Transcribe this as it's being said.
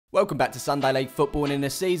Welcome back to Sunday League football, and in a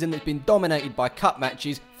season that's been dominated by cup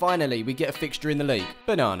matches, finally we get a fixture in the league,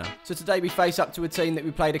 Banana. So today we face up to a team that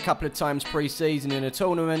we played a couple of times pre-season in a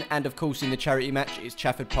tournament, and of course in the charity match it's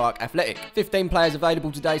Trafford Park Athletic. 15 players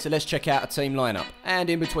available today, so let's check out a team lineup. And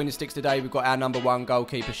in between the sticks today we've got our number one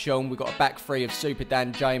goalkeeper Sean, we've got a back three of Super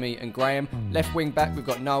Dan, Jamie and Graham. Left wing back we've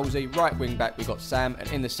got Nolsey, right wing back we've got Sam,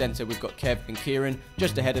 and in the centre we've got Kev and Kieran.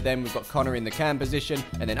 Just ahead of them we've got Connor in the cam position,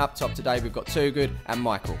 and then up top today we've got Too Good and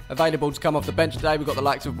Michael. Available to come off the bench today, we've got the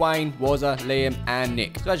likes of Wayne, Wazza, Liam and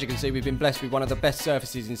Nick. So as you can see, we've been blessed with one of the best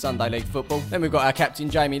surfaces in Sunday League football. Then we've got our captain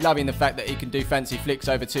Jamie, loving the fact that he can do fancy flicks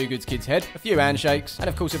over Too Good's kid's head, a few handshakes, and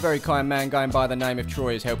of course a very kind man going by the name of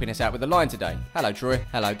Troy is helping us out with the line today. Hello Troy.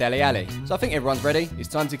 Hello Deli Ali. So I think everyone's ready. It's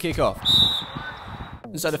time to kick off.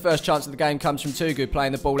 And so the first chance of the game comes from Too Good,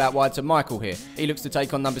 playing the ball out wide to Michael here. He looks to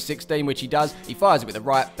take on number 16, which he does. He fires it with the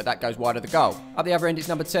right, but that goes wide of the goal. Up the other end, it's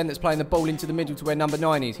number 10 that's playing the ball into the middle to where number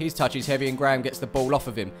 9 is. His touch is heavy and Graham gets the ball off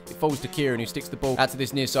of him. It falls to Kieran, who sticks the ball out to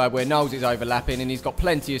this near side where Knowles is overlapping, and he's got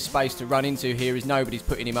plenty of space to run into here as nobody's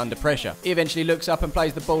putting him under pressure. He eventually looks up and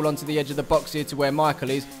plays the ball onto the edge of the box here to where Michael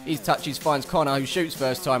is. His touches finds Connor, who shoots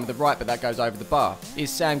first time with the right, but that goes over the bar.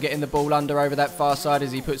 Is Sam getting the ball under over that far side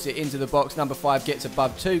as he puts it into the box. Number 5 gets above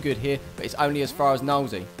Too Good here, but it's only as far as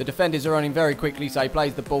Nolsey. The defenders are on him very quickly, so he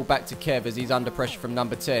plays the ball back to Kev as he's under pressure from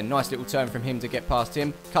number 10. Nice little turn from him to get past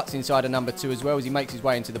him. Cuts inside a number 2 as well as he makes his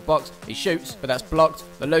way into the box. He shoots, but that's blocked.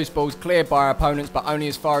 The loose ball's cleared by our opponents, but only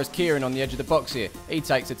as far as Kieran on the edge of the box here. He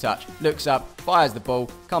takes a touch, looks up, fires the ball,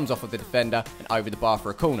 comes off of the defender and over the bar for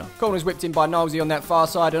a corner. Corner's whipped in by Nolsey on that far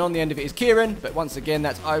side, and on the end of it is Kieran, but once again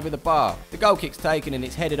that's over the bar. The goal kick's taken and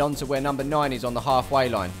it's headed on to where number 9 is on the halfway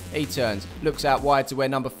line. He turns, looks out wide to where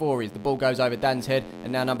number 4 is. The ball goes over Dan's head,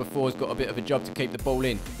 and now number 4's got a bit of a job to keep the ball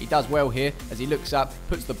in. He does well here as he looks up,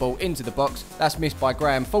 puts the ball into the box. That's missed by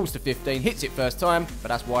Graham, falls to 15, hits it first time, but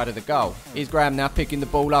that's wide of the goal. Here's Graham now picking the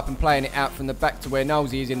ball up and playing it out from the back to where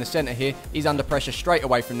Nolsey is in the centre here. He's under pressure straight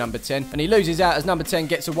away from number 10, and he loses out as number 10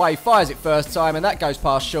 gets away, fires it first time, and that goes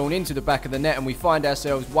past Sean into the back of the net, and we find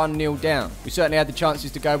ourselves 1-0 down. We certainly had the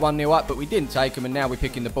chances to go 1-0 up, but we didn't take them, and now we're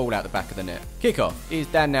picking the ball out the back of the net. Kick off. Here's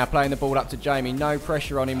Dan now playing the ball up to Jamie. No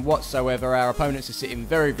pressure on him whatsoever. Our opponents are sitting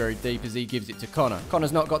very deep as he gives it to Connor.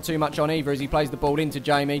 Connor's not got too much on either as he plays the ball into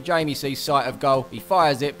Jamie. Jamie sees sight of goal. He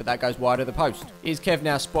fires it, but that goes wide of the post. Here's Kev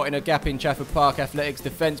now spotting a gap in Trafford Park Athletics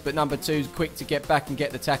defence, but number 2's quick to get back and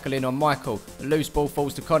get the tackle in on Michael. The loose ball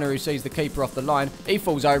falls to Connor, who sees the keeper off the line. He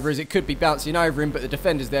falls over as it could be bouncing over him, but the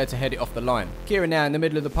defender's there to head it off the line. Kieran now in the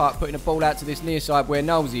middle of the park putting a ball out to this near side where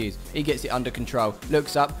Nolsey is. He gets it under control,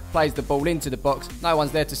 looks up, plays the ball into the box. No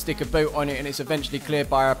one's there to stick a boot on it, and it's eventually cleared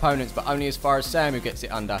by our opponents, but only as far as Sam, who gets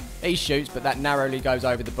it under. He shoots, but that narrowly goes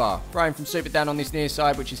over the bar. Throwing from Super Dan on this near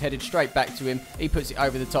side, which is headed straight back to him. He puts it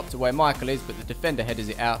over the top to where Michael is, but the defender headers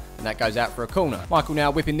it out, and that goes out for a corner. Michael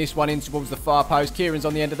now whipping this one in towards the far post. Kieran's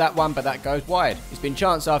on the end of that one, but that goes wide. It's been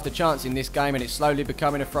chance after chance in this game, and it's slowly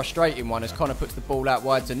becoming a frustrating one as Connor puts the ball out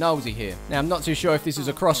wide to Nolsey here. Now, I'm not too sure if this is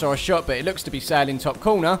a cross or a shot, but it looks to be sailing top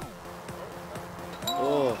corner.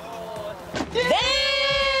 Oh.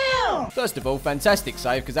 First of all, fantastic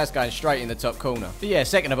save, because that's going straight in the top corner. But yeah,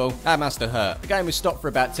 second of all, that must have hurt. The game was stopped for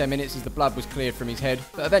about 10 minutes as the blood was cleared from his head,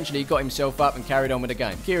 but eventually he got himself up and carried on with the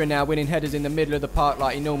game. Kieran now winning headers in the middle of the park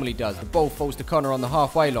like he normally does. The ball falls to Connor on the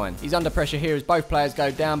halfway line. He's under pressure here as both players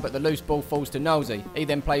go down, but the loose ball falls to Nolsey. He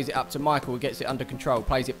then plays it up to Michael, who gets it under control,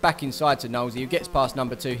 plays it back inside to Nolsey, who gets past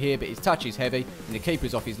number 2 here, but his touch is heavy, and the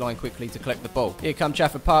keeper's off his line quickly to collect the ball. Here come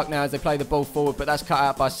Trafford Park now as they play the ball forward, but that's cut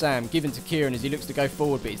out by Sam, given to Kieran as he looks to go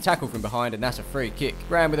forward, but he's tackled from behind, and that's a free kick.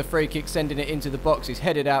 Graham with a free kick sending it into the box is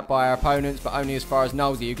headed out by our opponents, but only as far as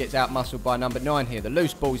Nolsey, who gets out-muscled by number 9 here. The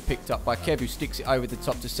loose ball is picked up by Kev, who sticks it over the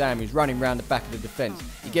top to Sam, who's running round the back of the defence.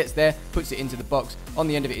 He gets there, puts it into the box. On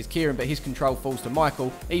the end of it is Kieran, but his control falls to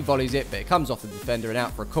Michael. He volleys it, but it comes off the defender and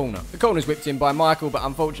out for a corner. The corner's whipped in by Michael, but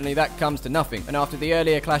unfortunately that comes to nothing. And after the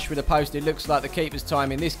earlier clash with the post, it looks like the keeper's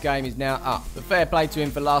time in this game is now up. But fair play to him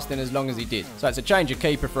for lasting as long as he did. So it's a change of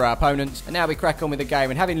keeper for our opponents, and now we crack on with the game.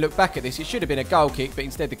 And having looked back at this, it should have been a goal kick, but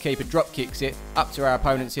instead the keeper drop kicks it up to our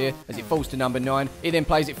opponents here as it falls to number 9. He then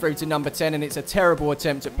plays it through to number 10, and it's a terrible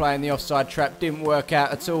attempt at playing the offside trap. Didn't work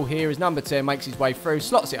out at all here as number 10 makes his way through,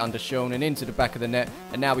 slots it under Sean and into the back of the net,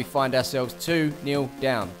 and now we find ourselves 2-0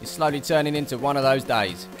 down. It's slowly turning into one of those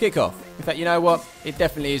days. Kick off. In fact, you know what? It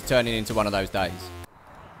definitely is turning into one of those days.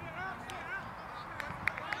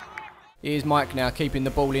 Here's Mike now keeping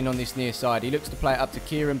the ball in on this near side. He looks to play it up to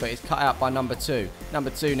Kieran, but it's cut out by number 2.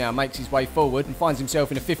 Number 2 now makes his way forward and finds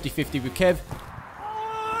himself in a 50-50 with Kev.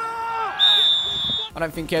 I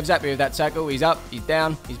don't think Kev's happy with that tackle. He's up, he's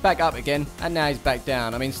down, he's back up again, and now he's back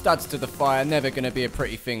down. I mean, studs to the fire, never going to be a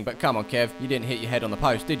pretty thing, but come on, Kev, you didn't hit your head on the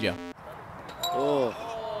post, did you? Oh.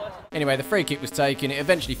 Anyway, the free kick was taken. It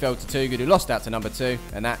eventually fell to Too Good, who lost out to number 2,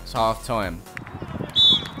 and that's half time.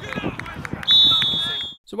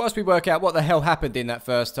 So whilst we work out what the hell happened in that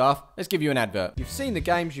first half, let's give you an advert. You've seen the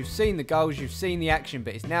games, you've seen the goals, you've seen the action,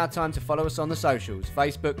 but it's now time to follow us on the socials.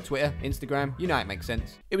 Facebook, Twitter, Instagram, you know it makes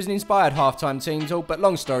sense. It was an inspired halftime team talk, but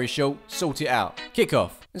long story short, sort it out. Kick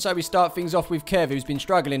off. And so we start things off with Kev, who's been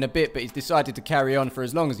struggling a bit, but he's decided to carry on for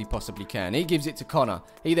as long as he possibly can. He gives it to Connor.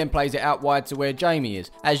 He then plays it out wide to where Jamie is.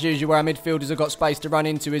 As usual, our midfielders have got space to run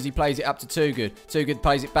into as he plays it up to Too Good. Too Good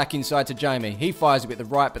plays it back inside to Jamie. He fires it with the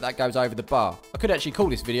right, but that goes over the bar. I could actually call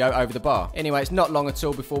this video over the bar. Anyway, it's not long at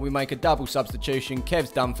all before we make a double substitution.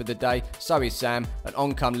 Kev's done for the day, so is Sam, and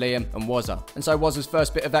on come Liam and Wazza. And so Wazza's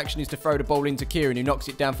first bit of action is to throw the ball into Kieran, who knocks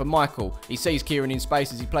it down for Michael. He sees Kieran in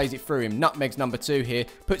space as he plays it through him. Nutmegs number 2 here,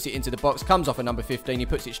 puts it into the box, comes off a number 15, he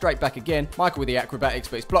puts it straight back again. Michael with the acrobatics,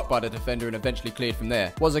 but it's blocked by the defender and eventually cleared from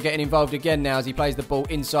there. Wazza getting involved again now as he plays the ball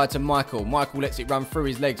inside to Michael. Michael lets it run through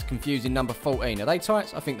his legs, confusing number 14. Are they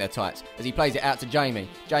tights? I think they're tights. As he plays it out to Jamie.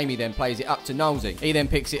 Jamie then plays it up to Nolsey. He then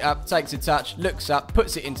picks it up, takes a touch, looks up,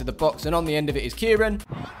 puts it into the box, and on the end of it is Kieran.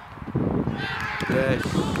 Yes.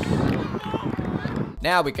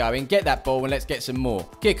 Now we're going, get that ball and let's get some more.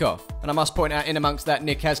 Kick off. And I must point out, in amongst that,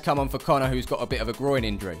 Nick has come on for Connor, who's got a bit of a groin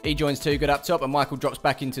injury. He joins Too Good up top and Michael drops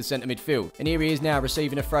back into centre midfield. And here he is now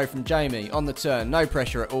receiving a throw from Jamie. On the turn, no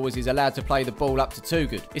pressure at all as he's allowed to play the ball up to Too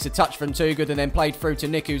Good. It's a touch from Too Good and then played through to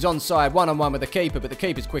Nick, who's onside, one-on-one with the keeper, but the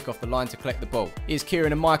keeper's quick off the line to collect the ball. Here's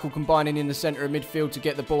Kieran and Michael combining in the centre of midfield to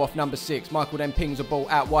get the ball off number 6. Michael then pings a ball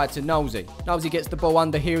out wide to Nolsey. Nolsey gets the ball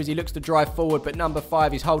under here as he looks to drive forward, but number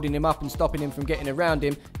 5 is holding him up and stopping him from getting around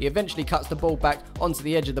him. He eventually cuts the ball back onto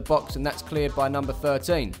the edge of the box, and that's cleared by number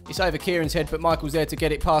 13. It's over Kieran's head, but Michael's there to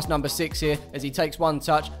get it past number 6 here as he takes one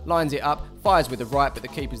touch, lines it up, fires with the right, but the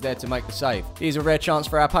keeper's there to make the save. Here's a rare chance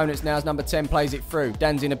for our opponents now as number 10 plays it through.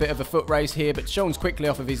 Dan's in a bit of a foot race here, but Sean's quickly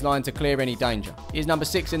off of his line to clear any danger. Here's number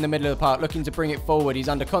 6 in the middle of the park looking to bring it forward. He's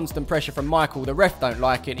under constant pressure from Michael. The ref don't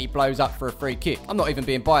like it and he blows up for a free kick. I'm not even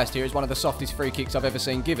being biased here. It's one of the softest free kicks I've ever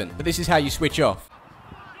seen given. But this is how you switch off.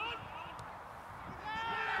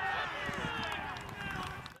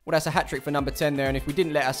 Well, that's a hat-trick for number 10 there, and if we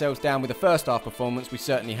didn't let ourselves down with the first half performance, we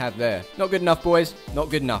certainly have there. Not good enough, boys. Not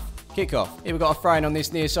good enough. Kick off. Here we've got a throw-in on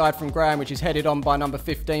this near side from Graham, which is headed on by number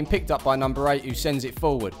 15, picked up by number 8, who sends it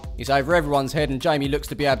forward. It's over everyone's head, and Jamie looks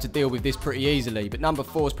to be able to deal with this pretty easily, but number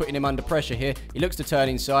 4's putting him under pressure here. He looks to turn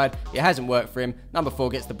inside. It hasn't worked for him. Number 4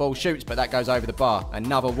 gets the ball, shoots, but that goes over the bar.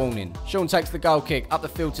 Another warning. Sean takes the goal kick up the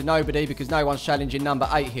field to nobody because no one's challenging number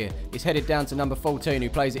 8 here. It's headed down to number 14, who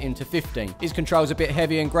plays it into 15. His control's a bit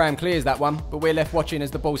heavy, and Graham clears that one, but we're left watching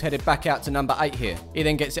as the ball's headed back out to number 8 here. He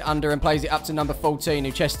then gets it under and plays it up to number 14,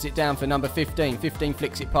 who chests it down for number 15. 15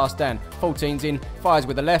 flicks it past Dan. 14's in, fires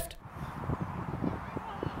with the left.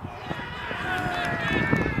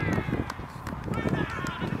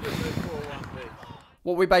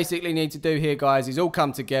 What we basically need to do here, guys, is all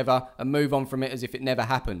come together and move on from it as if it never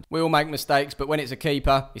happened. We all make mistakes, but when it's a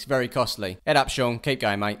keeper, it's very costly. Head up, Sean. Keep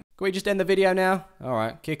going, mate. Can we just end the video now?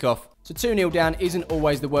 Alright, kick off. So 2-0 down isn't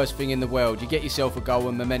always the worst thing in the world. You get yourself a goal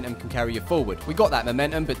and momentum can carry you forward. We got that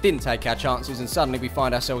momentum but didn't take our chances and suddenly we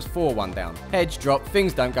find ourselves 4-1 down. Heads drop,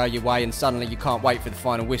 things don't go your way and suddenly you can't wait for the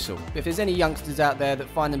final whistle. But if there's any youngsters out there that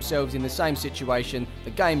find themselves in the same situation, the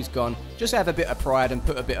game's gone, just have a bit of pride and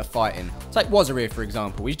put a bit of fight in. Take Wazza here for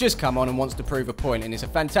example. He's just come on and wants to prove a point and it's a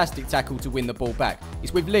fantastic tackle to win the ball back.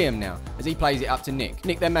 It's with Liam now as he plays it up to Nick.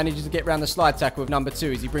 Nick then manages to get round the slide tackle of number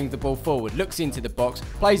 2 as he brings the ball forward, looks into the box,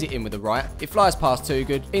 plays it in with the right. It flies past Too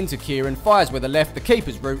Good, into Kieran, fires with the left, the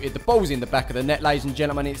keeper's rooted, the ball's in the back of the net, ladies and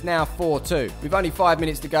gentlemen, it's now 4-2. With only 5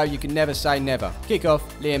 minutes to go, you can never say never. Kick off,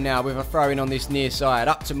 Liam now with a throw-in on this near side,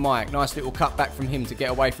 up to Mike, nice little cut back from him to get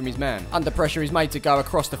away from his man. Under pressure, he's made to go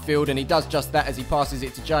across the field, and he does just that as he passes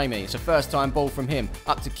it to Jamie. It's a first-time ball from him,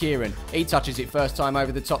 up to Kieran. He touches it first time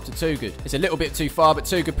over the top to Too Good. It's a little bit too far, but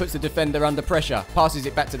Too Good puts the defender under pressure, passes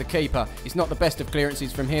it back to the keeper. It's not the best of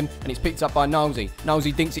clearances from him, and it's picked up by Nolsey.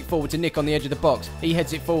 Nolsey dinks it forward to Nick on the edge of the box. He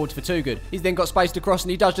heads it forward for Too Good. He's then got space to cross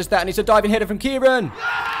and he does just that and it's a diving header from Kieran.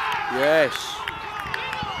 Yes.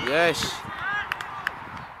 Yes.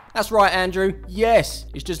 That's right, Andrew. Yes.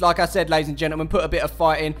 It's just like I said, ladies and gentlemen, put a bit of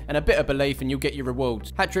fight in and a bit of belief and you'll get your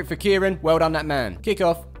rewards. Hat-trick for Kieran. Well done, that man. Kick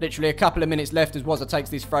off. Literally a couple of minutes left as Wazza takes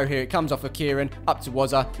this throw here. It comes off of Kieran, up to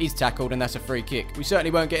Wazza. He's tackled, and that's a free kick. We certainly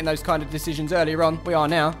weren't getting those kind of decisions earlier on. We are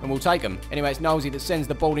now, and we'll take them. Anyway, it's Nosey that sends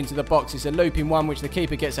the ball into the box. It's a looping one, which the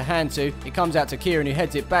keeper gets a hand to. It comes out to Kieran, who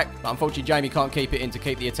heads it back, but unfortunately Jamie can't keep it in to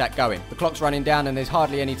keep the attack going. The clock's running down, and there's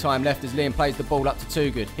hardly any time left as Liam plays the ball up to Too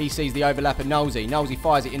Good. He sees the overlap of Nosey. Nosey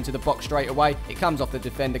fires it into the box straight away. It comes off the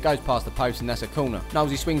defender, goes past the post, and that's a corner.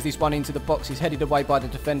 Nosey swings this one into the box. He's headed away by the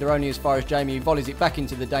defender only as far as Jamie, who volleys it back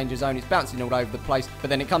into the danger zone. It's bouncing all over the place, but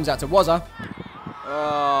then it comes out to Wazza.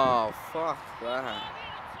 Oh, fuck that.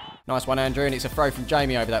 Nice one, Andrew, and it's a throw from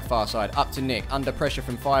Jamie over that far side. Up to Nick, under pressure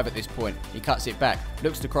from 5 at this point. He cuts it back,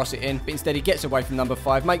 looks to cross it in, but instead he gets away from number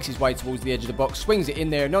 5, makes his way towards the edge of the box, swings it in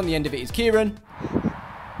there, and on the end of it is Kieran.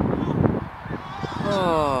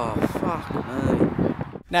 Oh, fuck me.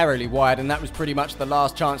 Narrowly wide, and that was pretty much the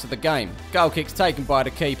last chance of the game. Goal kick's taken by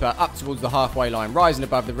the keeper up towards the halfway line. Rising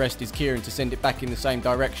above the rest is Kieran to send it back in the same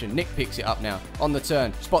direction. Nick picks it up now. On the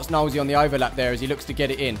turn, spots Nosey on the overlap there as he looks to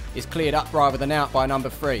get it in. It's cleared up rather than out by number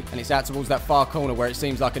 3, and it's out towards that far corner where it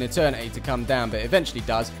seems like an eternity to come down, but it eventually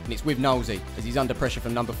does, and it's with Nosey as he's under pressure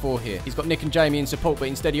from number 4 here. He's got Nick and Jamie in support, but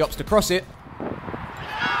instead he opts to cross it.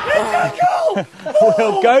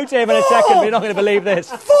 We'll go to him in a second, but you're not going to believe this.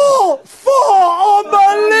 4-4!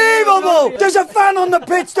 Unbelievable! There's a fan on the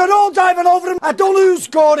pitch, they're all diving over him. I don't know who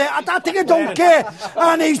scored it, I think I don't care.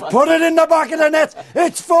 And he's put it in the back of the net.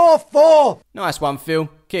 It's 4-4. Nice one, Phil.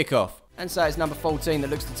 Kick off. And so it's number 14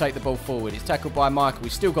 that looks to take the ball forward. It's tackled by Michael.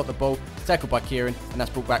 He's still got the ball. It's tackled by Kieran, and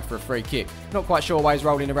that's brought back for a free kick. Not quite sure why he's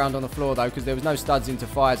rolling around on the floor, though, because there was no studs into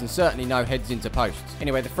fires and certainly no heads into posts.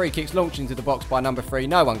 Anyway, the free kick's launched into the box by number 3.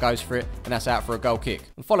 No one goes for it, and that's out for a goal kick.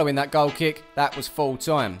 And following that goal kick, that was full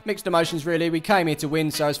time. Mixed emotions, really. We came here to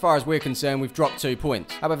win, so as far as we're concerned, we've dropped 2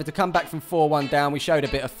 points. However, to come back from 4-1 down, we showed a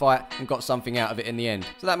bit of fight and got something out of it in the end.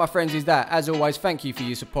 So that, my friends, is that. As always, thank you for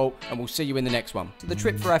your support, and we'll see you in the next one. So the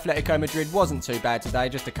trip for Atletico Madrid wasn't too bad today,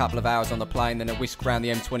 just a couple of hours on the plane, then a whisk around the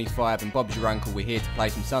M25, and Bob's your uncle. We're here to play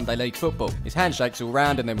some Sunday League football. It's handshakes all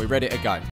round, and then we're ready to go.